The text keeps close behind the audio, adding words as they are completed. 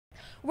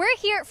We're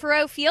here at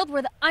Faurot Field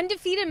where the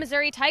undefeated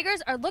Missouri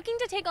Tigers are looking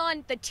to take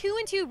on the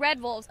 2-2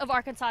 Red Wolves of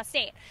Arkansas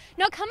State.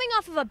 Now, coming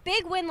off of a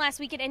big win last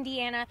week at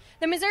Indiana,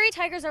 the Missouri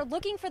Tigers are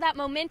looking for that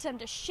momentum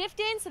to shift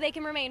in so they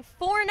can remain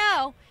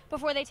 4-0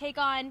 before they take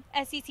on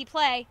SEC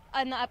play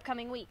in the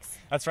upcoming weeks.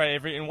 That's right,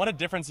 Avery, and what a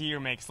difference a year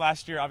makes.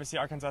 Last year, obviously,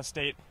 Arkansas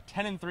State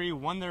 10-3,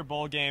 won their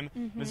bowl game.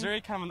 Missouri,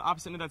 kind of on the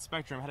opposite end of that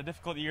spectrum, had a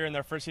difficult year in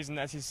their first season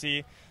in the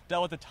SEC,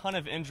 dealt with a ton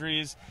of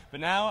injuries, but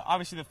now,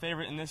 obviously, the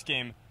favorite in this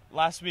game.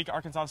 Last week,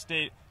 Arkansas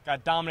State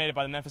got dominated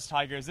by the Memphis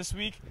Tigers. This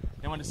week,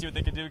 they wanted to see what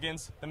they could do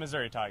against the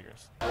Missouri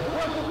Tigers.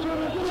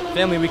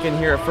 Family weekend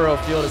here at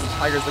Faurot Field as the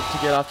Tigers look to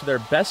get off to their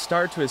best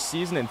start to a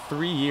season in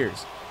 3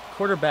 years.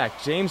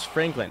 Quarterback James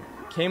Franklin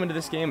came into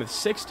this game with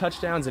 6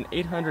 touchdowns and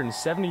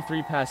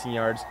 873 passing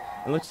yards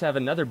and looks to have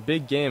another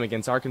big game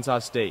against Arkansas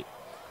State.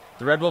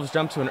 The Red Wolves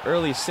jumped to an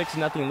early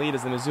 6-0 lead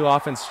as the Mizzou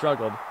offense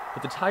struggled,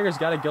 but the Tigers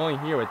got it going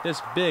here with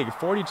this big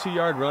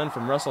 42-yard run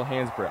from Russell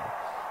Hansbrough.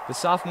 The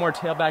sophomore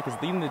tailback is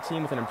leading the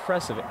team with an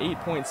impressive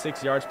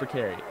 8.6 yards per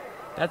carry.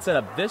 That set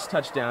up this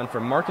touchdown for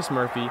Marcus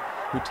Murphy,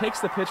 who takes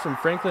the pitch from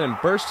Franklin and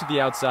bursts to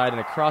the outside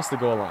and across the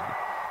goal line.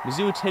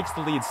 Mizzou takes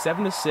the lead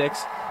 7-6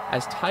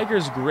 as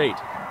Tigers great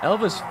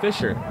Elvis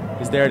Fisher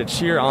is there to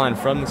cheer on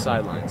from the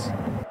sidelines.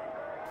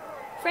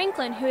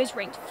 Franklin, who is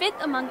ranked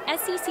 5th among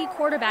SEC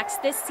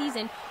quarterbacks this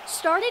season,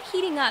 started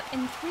heating up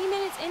and 3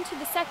 minutes into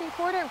the second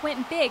quarter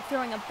went big,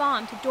 throwing a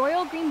bomb to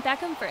Dorial Green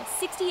Beckham for a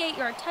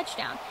 68-yard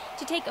touchdown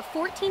to take a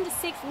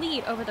 14-6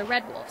 lead over the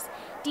Red Wolves.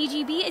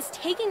 DGB is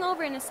taking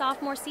over in his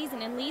sophomore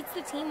season and leads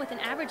the team with an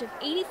average of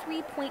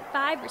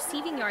 83.5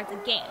 receiving yards a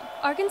game.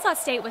 Arkansas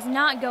State was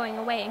not going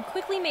away and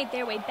quickly made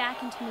their way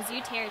back into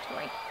Mizzou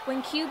territory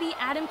when QB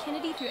Adam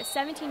Kennedy threw a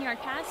 17-yard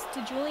pass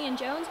to Julian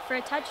Jones for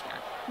a touchdown,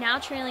 now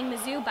trailing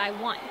Mizzou by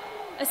 1.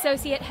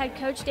 Associate head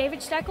coach David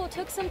Steckel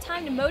took some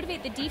time to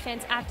motivate the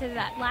defense after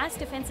that last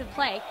defensive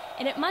play,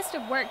 and it must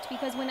have worked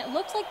because when it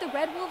looked like the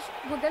Red Wolves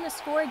were going to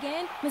score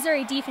again,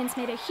 Missouri defense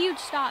made a huge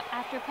stop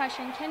after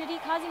pressuring Kennedy,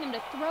 causing him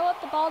to throw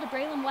up the ball to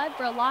Braylon Webb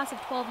for a loss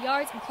of 12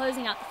 yards and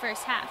closing out the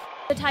first half.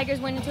 The Tigers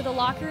went into the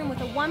locker room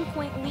with a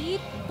 1-point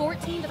lead,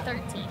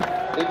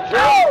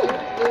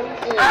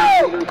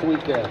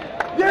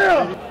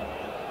 14-13.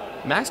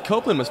 Max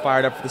Copeland was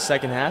fired up for the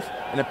second half,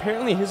 and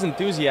apparently his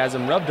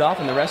enthusiasm rubbed off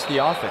on the rest of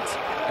the offense,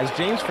 as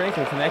James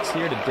Franklin connects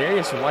here to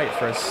Darius White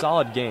for a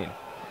solid gain.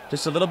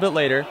 Just a little bit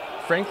later,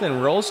 Franklin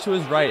rolls to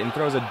his right and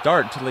throws a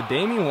dart to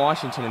LaDamian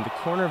Washington in the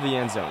corner of the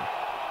end zone.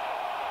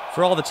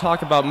 For all the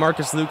talk about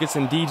Marcus Lucas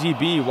and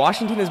DGB,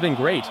 Washington has been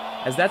great,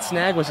 as that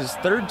snag was his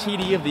 3rd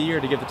TD of the year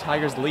to give the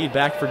Tigers the lead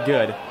back for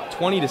good,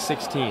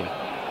 20-16.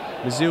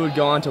 Mizzou would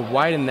go on to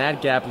widen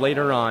that gap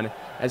later on,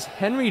 as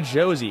Henry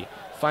Josie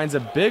finds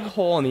a big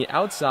hole on the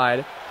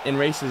outside and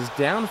races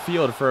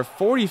downfield for a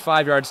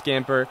 45-yard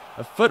scamper,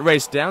 a foot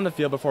race down the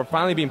field before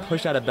finally being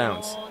pushed out of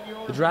bounds.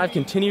 The drive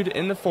continued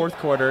in the fourth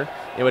quarter.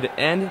 It would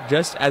end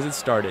just as it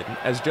started,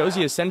 as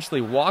Josie essentially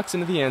walks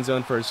into the end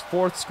zone for his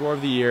 4th score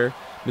of the year.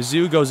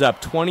 Mizzou goes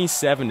up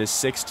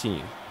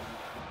 27-16.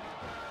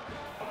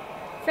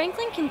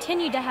 Franklin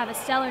continued to have a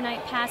stellar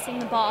night passing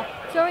the ball,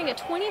 throwing a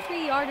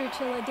 23-yarder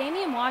to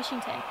LaDamian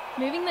Washington,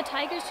 moving the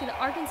Tigers to the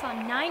Arkansas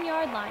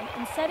 9-yard line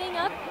and setting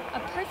up a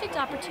perfect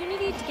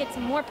opportunity to get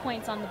some more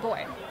points on the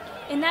board.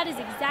 And that is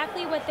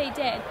exactly what they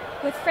did.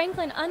 With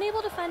Franklin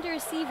unable to find a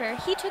receiver,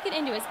 he took it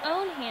into his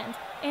own hands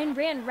and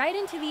ran right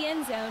into the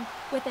end zone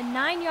with a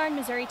 9-yard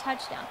Missouri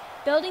touchdown,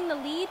 building the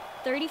lead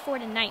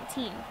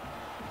 34-19.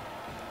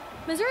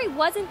 Missouri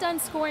wasn't done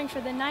scoring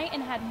for the night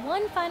and had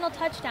one final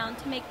touchdown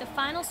to make the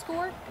final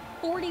score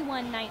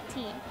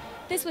 41-19.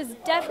 This was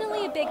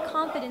definitely a big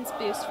confidence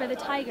boost for the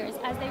Tigers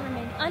as they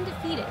remain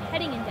undefeated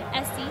heading into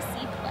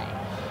SEC play.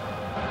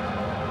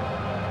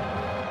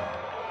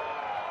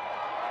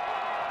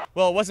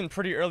 Well, it wasn't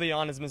pretty early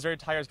on as Missouri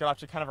Tigers got off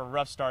to kind of a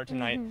rough start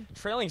tonight,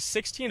 trailing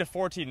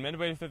 16-14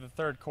 midway through the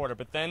third quarter,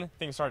 but then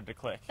things started to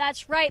click.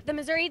 That's right. The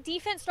Missouri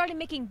defense started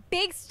making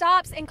big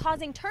stops and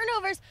causing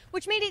turnovers,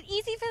 which made it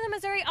easy for the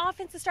Missouri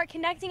offense to start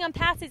connecting on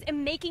passes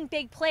and making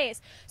big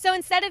plays. So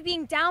instead of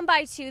being down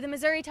by 2, the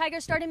Missouri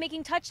Tigers started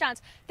making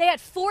touchdowns. They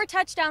had 4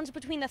 touchdowns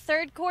between the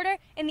third quarter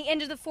and the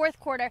end of the fourth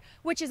quarter,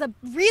 which is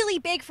really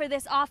big for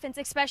this offense,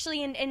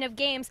 especially in end of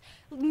games,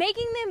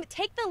 making them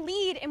take the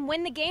lead and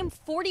win the game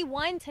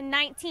 41-19.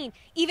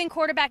 Even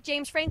quarterback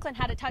James Franklin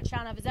had a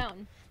touchdown of his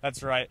own.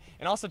 That's right.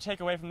 And also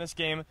take away from this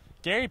game,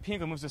 Gary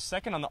Pinkel moves to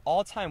 2nd on the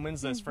all-time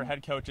wins list for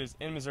head coaches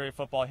in Missouri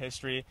football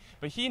history,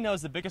 but he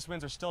knows the biggest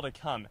wins are still to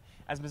come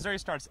as Missouri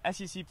starts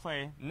SEC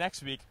play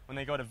next week when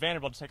they go to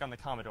Vanderbilt to take on the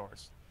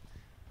Commodores.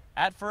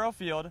 At Faurot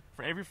Field,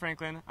 for Avery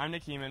Franklin, I'm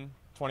Heheman,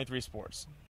 23 Sports.